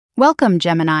Welcome,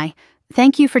 Gemini.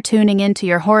 Thank you for tuning in to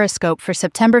your horoscope for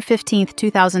September 15th,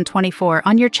 2024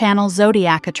 on your channel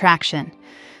Zodiac Attraction.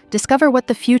 Discover what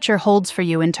the future holds for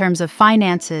you in terms of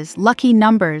finances, lucky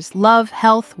numbers, love,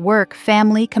 health, work,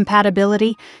 family,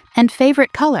 compatibility, and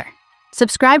favorite color.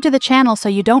 Subscribe to the channel so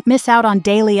you don't miss out on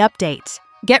daily updates.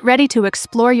 Get ready to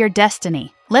explore your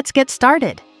destiny. Let's get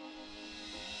started.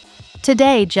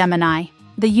 Today, Gemini,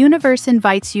 the universe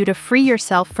invites you to free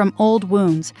yourself from old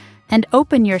wounds and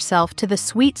open yourself to the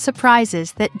sweet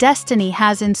surprises that destiny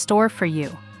has in store for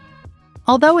you.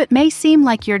 Although it may seem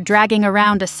like you're dragging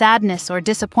around a sadness or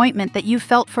disappointment that you've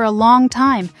felt for a long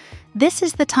time, this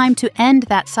is the time to end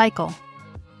that cycle.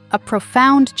 A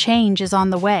profound change is on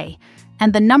the way,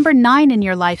 and the number 9 in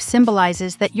your life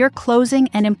symbolizes that you're closing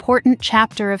an important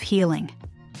chapter of healing.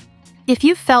 If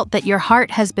you've felt that your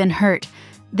heart has been hurt,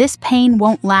 this pain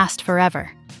won't last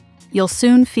forever. You'll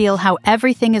soon feel how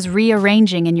everything is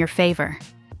rearranging in your favor.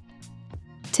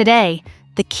 Today,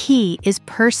 the key is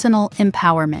personal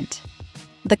empowerment.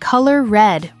 The color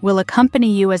red will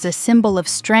accompany you as a symbol of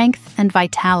strength and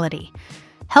vitality,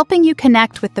 helping you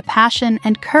connect with the passion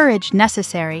and courage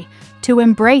necessary to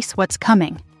embrace what's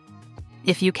coming.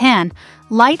 If you can,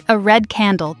 light a red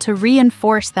candle to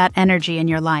reinforce that energy in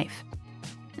your life.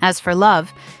 As for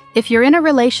love, if you're in a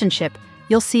relationship,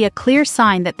 you'll see a clear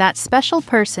sign that that special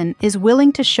person is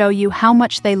willing to show you how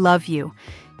much they love you,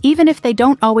 even if they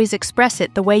don't always express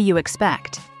it the way you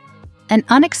expect. An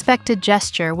unexpected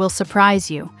gesture will surprise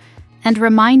you and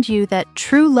remind you that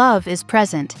true love is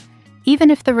present, even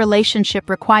if the relationship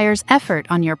requires effort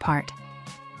on your part.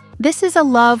 This is a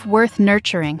love worth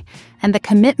nurturing, and the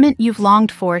commitment you've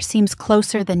longed for seems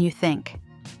closer than you think.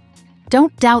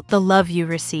 Don't doubt the love you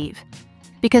receive,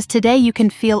 because today you can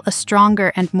feel a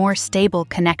stronger and more stable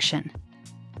connection.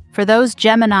 For those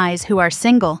Geminis who are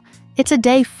single, it's a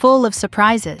day full of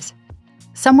surprises.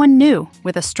 Someone new,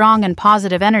 with a strong and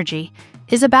positive energy,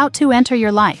 is about to enter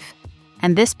your life,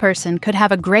 and this person could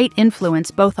have a great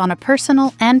influence both on a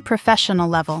personal and professional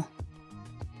level.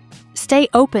 Stay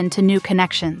open to new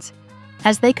connections,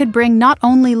 as they could bring not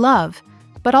only love,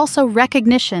 but also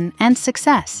recognition and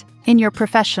success in your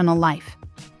professional life.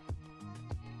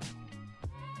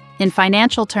 In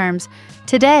financial terms,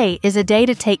 today is a day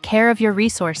to take care of your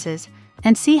resources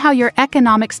and see how your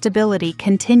economic stability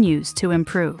continues to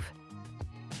improve.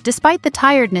 Despite the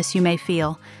tiredness you may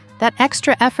feel, that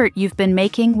extra effort you've been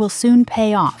making will soon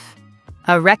pay off.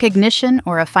 A recognition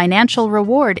or a financial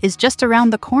reward is just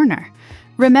around the corner.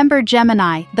 Remember,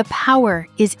 Gemini, the power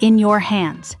is in your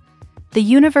hands. The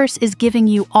universe is giving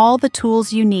you all the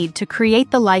tools you need to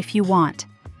create the life you want.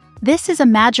 This is a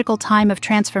magical time of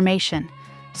transformation,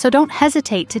 so don't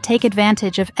hesitate to take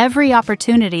advantage of every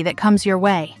opportunity that comes your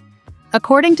way.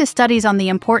 According to studies on the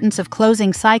importance of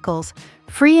closing cycles,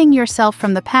 freeing yourself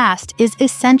from the past is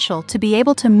essential to be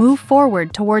able to move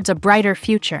forward towards a brighter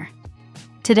future.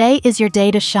 Today is your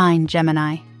day to shine,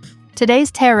 Gemini.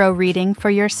 Today's tarot reading for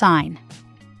your sign.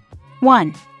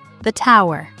 1. The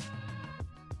Tower.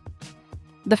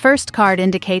 The first card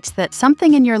indicates that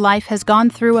something in your life has gone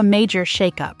through a major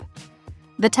shakeup.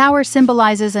 The Tower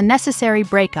symbolizes a necessary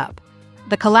breakup,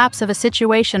 the collapse of a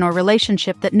situation or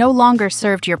relationship that no longer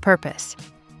served your purpose.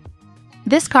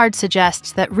 This card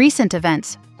suggests that recent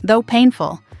events, though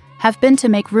painful, have been to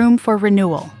make room for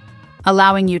renewal,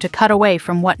 allowing you to cut away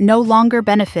from what no longer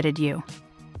benefited you.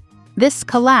 This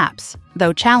collapse,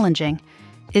 though challenging,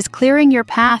 is clearing your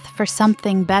path for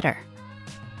something better.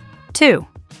 2.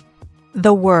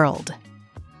 The World.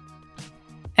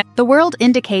 The world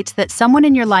indicates that someone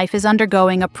in your life is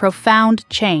undergoing a profound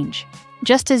change,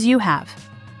 just as you have.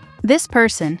 This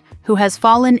person, who has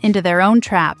fallen into their own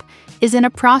trap, is in a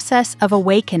process of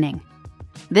awakening.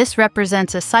 This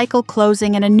represents a cycle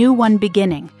closing and a new one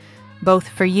beginning, both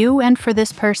for you and for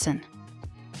this person.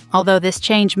 Although this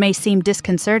change may seem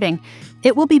disconcerting,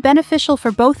 it will be beneficial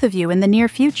for both of you in the near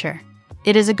future.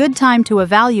 It is a good time to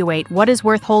evaluate what is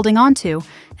worth holding on to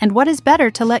and what is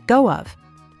better to let go of.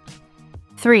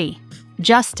 3.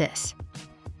 Justice.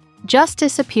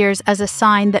 Justice appears as a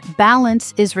sign that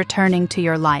balance is returning to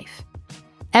your life.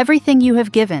 Everything you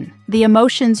have given, the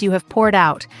emotions you have poured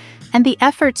out, and the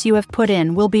efforts you have put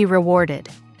in will be rewarded.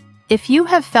 If you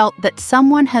have felt that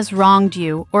someone has wronged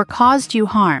you or caused you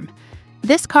harm,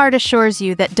 this card assures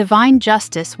you that divine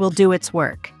justice will do its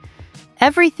work.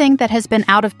 Everything that has been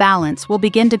out of balance will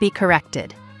begin to be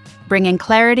corrected, bringing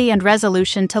clarity and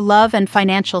resolution to love and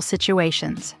financial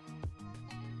situations.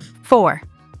 4.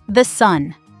 The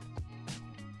Sun.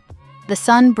 The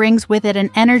sun brings with it an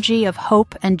energy of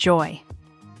hope and joy.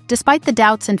 Despite the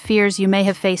doubts and fears you may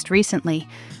have faced recently,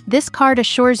 this card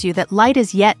assures you that light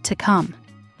is yet to come.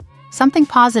 Something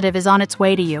positive is on its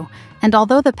way to you, and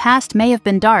although the past may have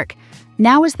been dark,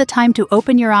 now is the time to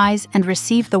open your eyes and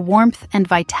receive the warmth and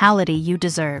vitality you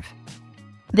deserve.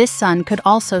 This sun could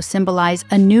also symbolize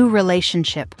a new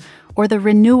relationship or the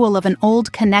renewal of an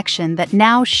old connection that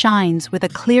now shines with a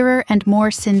clearer and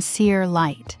more sincere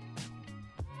light.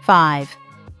 5.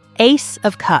 Ace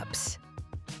of Cups.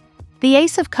 The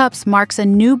Ace of Cups marks a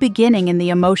new beginning in the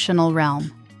emotional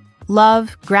realm.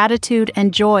 Love, gratitude,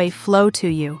 and joy flow to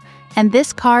you, and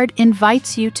this card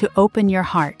invites you to open your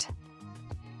heart.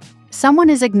 Someone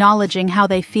is acknowledging how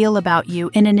they feel about you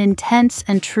in an intense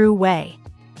and true way.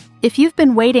 If you've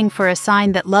been waiting for a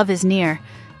sign that love is near,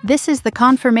 this is the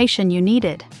confirmation you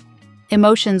needed.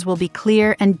 Emotions will be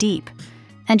clear and deep,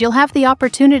 and you'll have the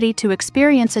opportunity to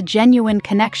experience a genuine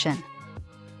connection.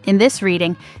 In this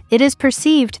reading, it is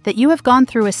perceived that you have gone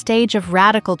through a stage of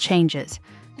radical changes,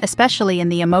 especially in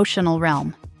the emotional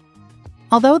realm.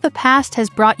 Although the past has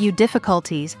brought you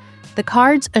difficulties, the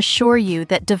cards assure you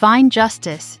that divine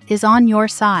justice is on your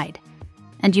side,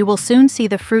 and you will soon see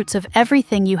the fruits of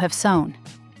everything you have sown.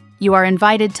 You are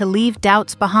invited to leave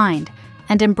doubts behind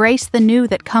and embrace the new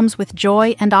that comes with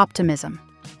joy and optimism.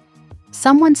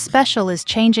 Someone special is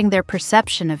changing their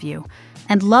perception of you,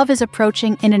 and love is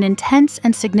approaching in an intense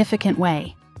and significant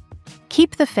way.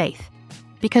 Keep the faith,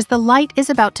 because the light is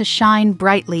about to shine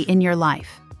brightly in your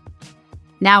life.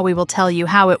 Now we will tell you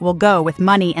how it will go with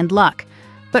money and luck,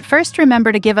 but first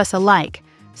remember to give us a like,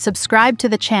 subscribe to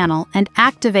the channel, and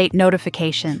activate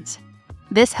notifications.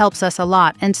 This helps us a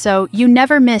lot, and so you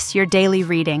never miss your daily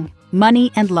reading,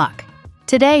 money and luck.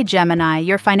 Today, Gemini,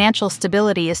 your financial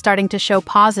stability is starting to show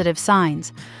positive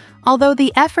signs, although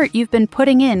the effort you've been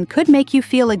putting in could make you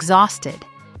feel exhausted.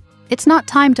 It's not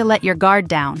time to let your guard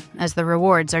down, as the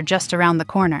rewards are just around the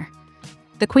corner.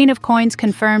 The Queen of Coins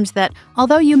confirms that,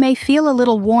 although you may feel a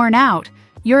little worn out,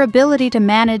 your ability to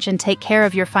manage and take care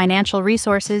of your financial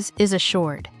resources is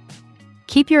assured.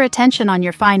 Keep your attention on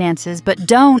your finances, but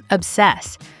don't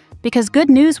obsess, because good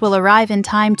news will arrive in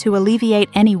time to alleviate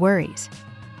any worries.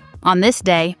 On this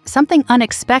day, something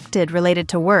unexpected related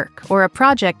to work or a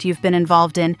project you've been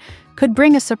involved in could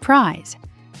bring a surprise.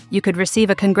 You could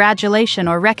receive a congratulation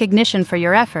or recognition for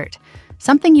your effort,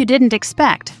 something you didn't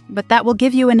expect, but that will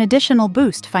give you an additional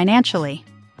boost financially.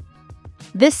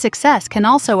 This success can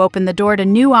also open the door to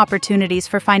new opportunities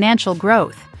for financial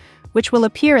growth, which will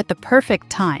appear at the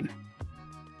perfect time.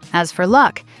 As for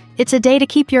luck, it's a day to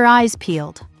keep your eyes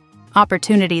peeled.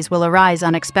 Opportunities will arise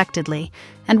unexpectedly,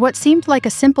 and what seemed like a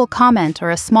simple comment or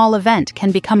a small event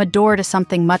can become a door to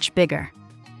something much bigger.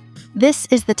 This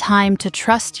is the time to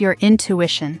trust your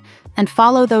intuition and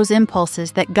follow those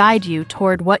impulses that guide you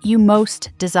toward what you most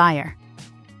desire.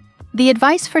 The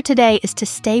advice for today is to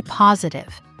stay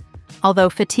positive. Although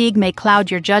fatigue may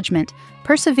cloud your judgment,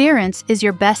 perseverance is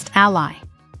your best ally.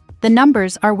 The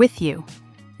numbers are with you.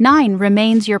 9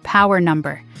 remains your power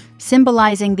number,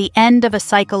 symbolizing the end of a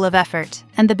cycle of effort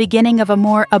and the beginning of a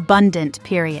more abundant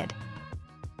period.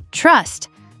 Trust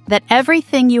that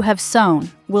everything you have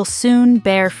sown will soon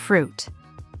bear fruit,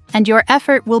 and your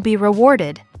effort will be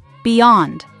rewarded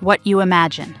beyond what you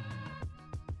imagine.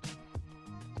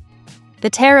 The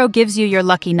tarot gives you your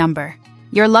lucky number.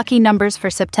 Your lucky numbers for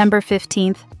September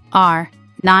 15th are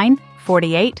 9,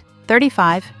 48,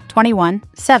 35, 21,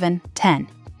 7, 10.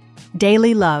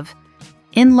 Daily love.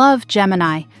 In love,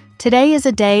 Gemini, today is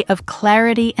a day of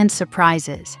clarity and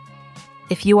surprises.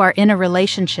 If you are in a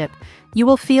relationship, you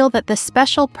will feel that the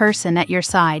special person at your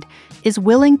side is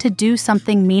willing to do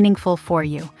something meaningful for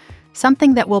you,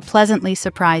 something that will pleasantly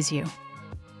surprise you.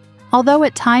 Although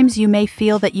at times you may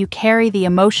feel that you carry the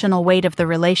emotional weight of the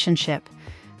relationship,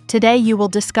 today you will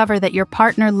discover that your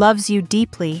partner loves you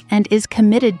deeply and is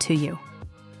committed to you.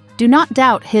 Do not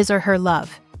doubt his or her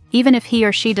love, even if he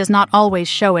or she does not always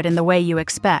show it in the way you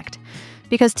expect,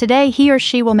 because today he or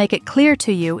she will make it clear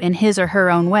to you in his or her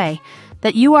own way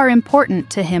that you are important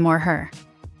to him or her.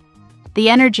 The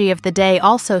energy of the day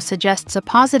also suggests a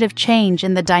positive change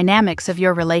in the dynamics of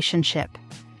your relationship.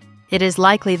 It is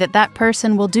likely that that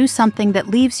person will do something that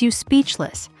leaves you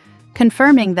speechless,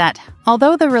 confirming that,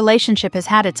 although the relationship has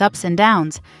had its ups and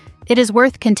downs, it is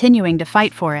worth continuing to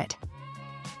fight for it.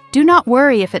 Do not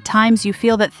worry if at times you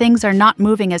feel that things are not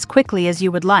moving as quickly as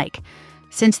you would like,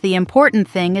 since the important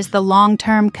thing is the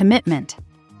long-term commitment.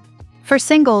 For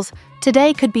singles,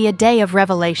 today could be a day of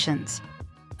revelations.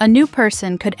 A new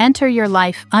person could enter your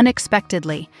life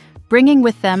unexpectedly, bringing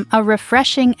with them a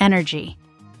refreshing energy.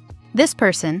 This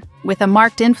person, with a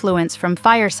marked influence from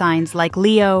fire signs like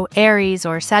Leo, Aries,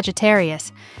 or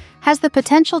Sagittarius, has the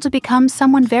potential to become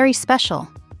someone very special.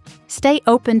 Stay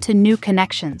open to new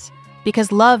connections,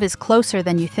 because love is closer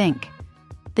than you think.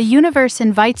 The universe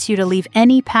invites you to leave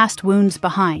any past wounds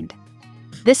behind.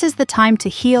 This is the time to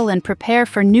heal and prepare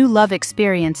for new love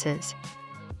experiences.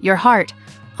 Your heart,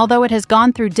 although it has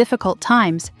gone through difficult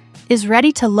times, is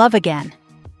ready to love again.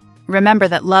 Remember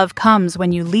that love comes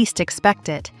when you least expect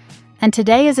it, and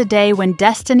today is a day when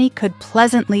destiny could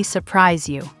pleasantly surprise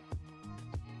you.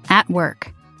 At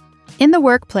work. In the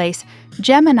workplace,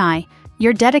 Gemini,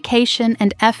 your dedication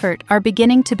and effort are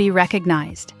beginning to be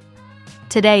recognized.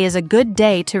 Today is a good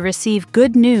day to receive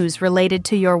good news related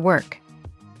to your work.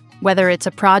 Whether it's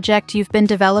a project you've been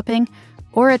developing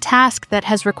or a task that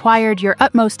has required your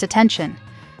utmost attention,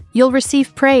 you'll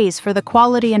receive praise for the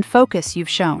quality and focus you've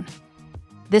shown.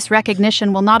 This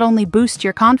recognition will not only boost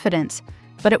your confidence,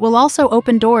 but it will also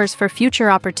open doors for future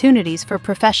opportunities for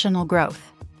professional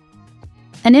growth.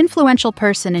 An influential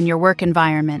person in your work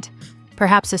environment,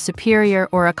 perhaps a superior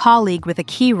or a colleague with a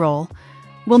key role,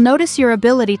 will notice your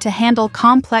ability to handle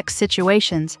complex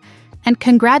situations and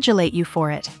congratulate you for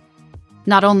it.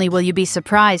 Not only will you be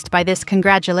surprised by this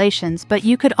congratulations, but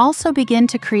you could also begin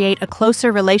to create a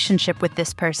closer relationship with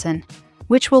this person,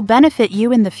 which will benefit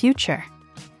you in the future.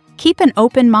 Keep an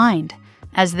open mind,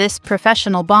 as this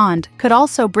professional bond could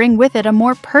also bring with it a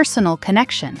more personal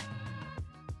connection.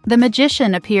 The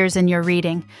Magician appears in your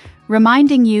reading,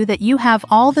 reminding you that you have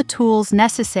all the tools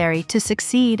necessary to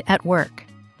succeed at work.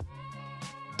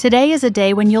 Today is a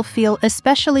day when you'll feel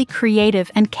especially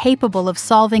creative and capable of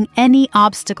solving any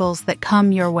obstacles that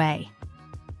come your way.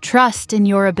 Trust in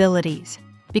your abilities,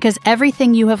 because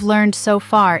everything you have learned so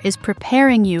far is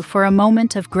preparing you for a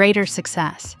moment of greater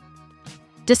success.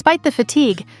 Despite the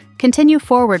fatigue, continue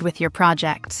forward with your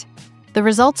projects. The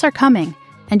results are coming,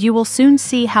 and you will soon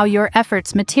see how your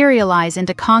efforts materialize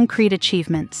into concrete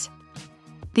achievements.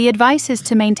 The advice is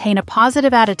to maintain a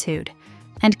positive attitude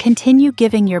and continue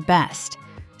giving your best,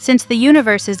 since the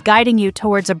universe is guiding you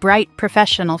towards a bright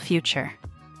professional future.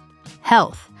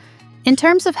 Health. In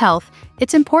terms of health,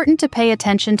 it's important to pay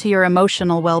attention to your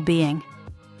emotional well-being.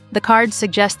 The cards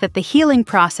suggest that the healing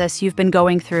process you've been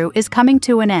going through is coming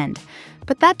to an end,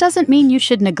 but that doesn't mean you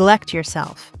should neglect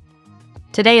yourself.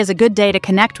 Today is a good day to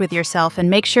connect with yourself and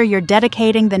make sure you're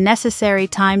dedicating the necessary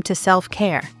time to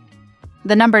self-care.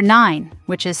 The number 9,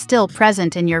 which is still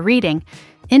present in your reading,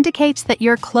 indicates that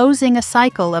you're closing a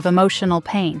cycle of emotional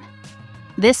pain.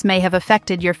 This may have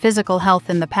affected your physical health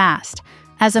in the past,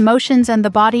 as emotions and the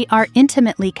body are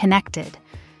intimately connected.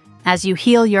 As you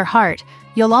heal your heart,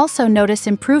 you'll also notice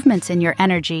improvements in your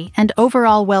energy and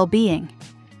overall well-being.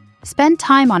 Spend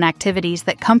time on activities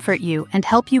that comfort you and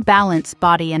help you balance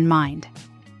body and mind.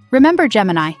 Remember,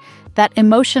 Gemini, that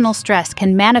emotional stress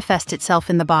can manifest itself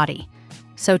in the body,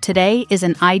 so today is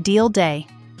an ideal day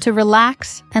to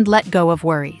relax and let go of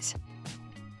worries.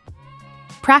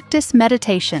 Practice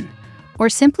meditation, or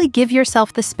simply give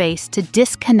yourself the space to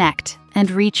disconnect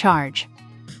and recharge.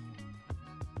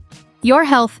 Your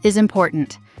health is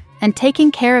important, and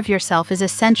taking care of yourself is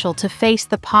essential to face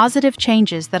the positive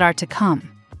changes that are to come.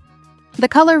 The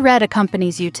color red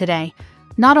accompanies you today,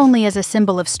 not only as a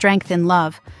symbol of strength and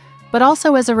love, but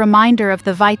also as a reminder of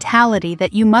the vitality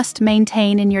that you must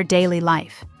maintain in your daily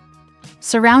life.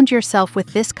 Surround yourself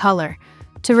with this color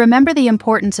to remember the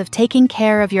importance of taking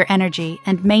care of your energy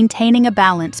and maintaining a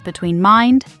balance between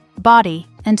mind, body,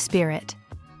 and spirit.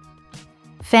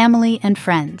 Family and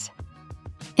friends.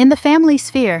 In the family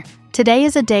sphere, today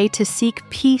is a day to seek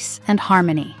peace and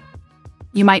harmony.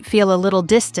 You might feel a little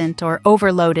distant or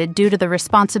overloaded due to the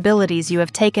responsibilities you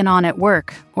have taken on at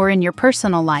work or in your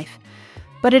personal life,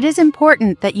 but it is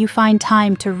important that you find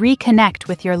time to reconnect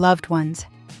with your loved ones.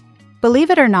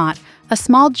 Believe it or not, a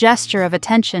small gesture of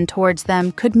attention towards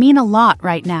them could mean a lot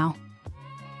right now.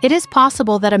 It is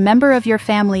possible that a member of your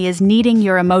family is needing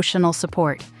your emotional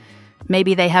support.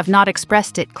 Maybe they have not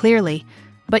expressed it clearly,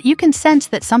 but you can sense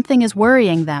that something is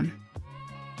worrying them.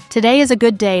 Today is a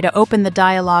good day to open the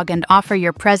dialogue and offer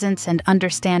your presence and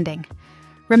understanding.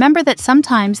 Remember that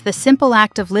sometimes the simple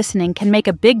act of listening can make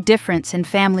a big difference in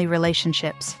family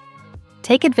relationships.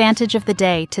 Take advantage of the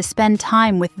day to spend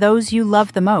time with those you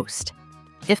love the most.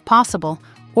 If possible,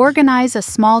 organize a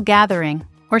small gathering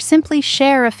or simply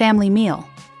share a family meal.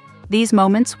 These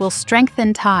moments will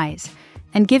strengthen ties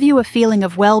and give you a feeling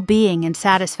of well-being and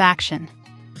satisfaction.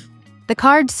 The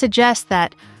cards suggest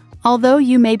that, although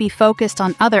you may be focused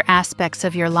on other aspects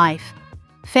of your life,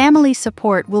 family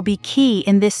support will be key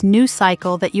in this new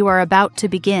cycle that you are about to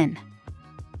begin.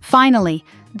 Finally,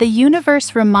 the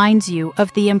universe reminds you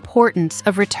of the importance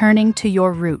of returning to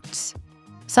your roots.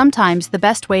 Sometimes the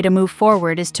best way to move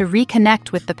forward is to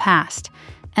reconnect with the past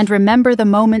and remember the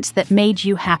moments that made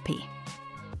you happy.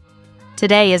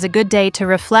 Today is a good day to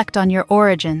reflect on your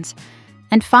origins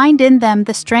and find in them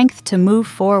the strength to move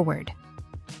forward.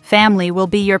 Family will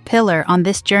be your pillar on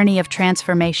this journey of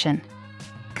transformation.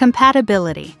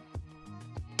 Compatibility.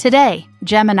 Today,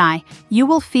 Gemini, you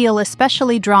will feel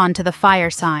especially drawn to the fire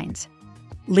signs: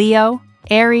 Leo,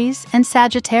 Aries, and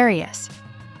Sagittarius.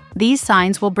 These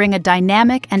signs will bring a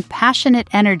dynamic and passionate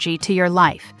energy to your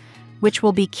life, which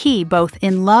will be key both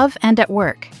in love and at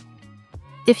work.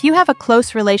 If you have a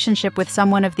close relationship with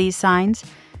someone of these signs,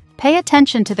 pay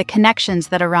attention to the connections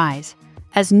that arise,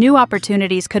 as new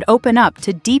opportunities could open up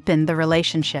to deepen the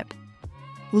relationship.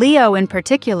 Leo, in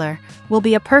particular, will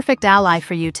be a perfect ally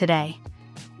for you today.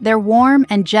 Their warm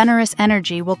and generous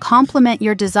energy will complement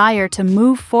your desire to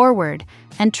move forward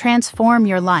and transform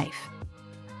your life.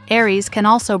 Aries can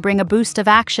also bring a boost of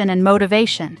action and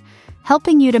motivation,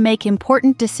 helping you to make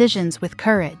important decisions with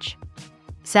courage.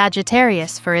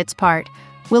 Sagittarius, for its part,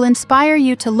 will inspire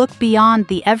you to look beyond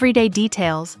the everyday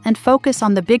details and focus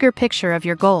on the bigger picture of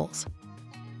your goals.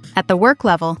 At the work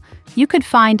level, you could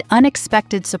find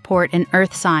unexpected support in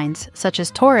earth signs such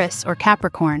as Taurus or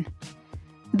Capricorn.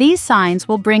 These signs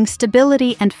will bring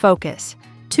stability and focus,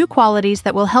 two qualities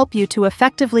that will help you to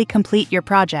effectively complete your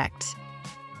projects.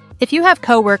 If you have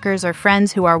coworkers or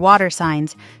friends who are water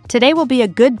signs, today will be a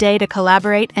good day to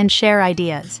collaborate and share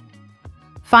ideas.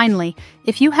 Finally,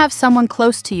 if you have someone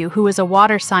close to you who is a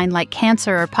water sign like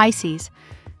Cancer or Pisces,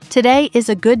 today is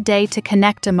a good day to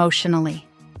connect emotionally.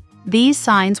 These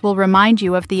signs will remind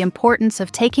you of the importance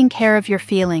of taking care of your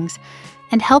feelings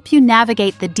and help you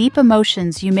navigate the deep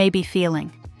emotions you may be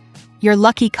feeling. Your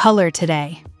lucky color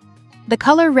today. The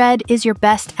color red is your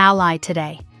best ally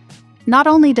today. Not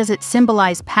only does it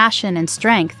symbolize passion and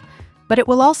strength, but it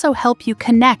will also help you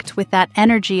connect with that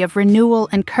energy of renewal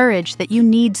and courage that you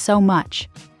need so much.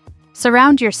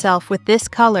 Surround yourself with this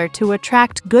color to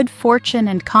attract good fortune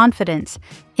and confidence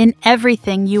in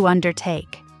everything you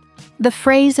undertake. The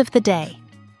phrase of the day.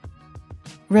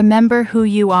 Remember who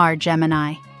you are,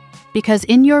 Gemini, because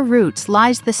in your roots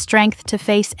lies the strength to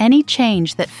face any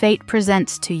change that fate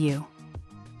presents to you.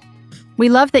 We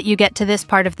love that you get to this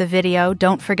part of the video.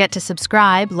 Don't forget to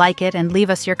subscribe, like it, and leave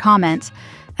us your comments.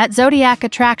 At Zodiac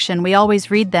Attraction, we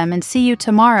always read them, and see you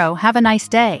tomorrow. Have a nice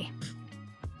day.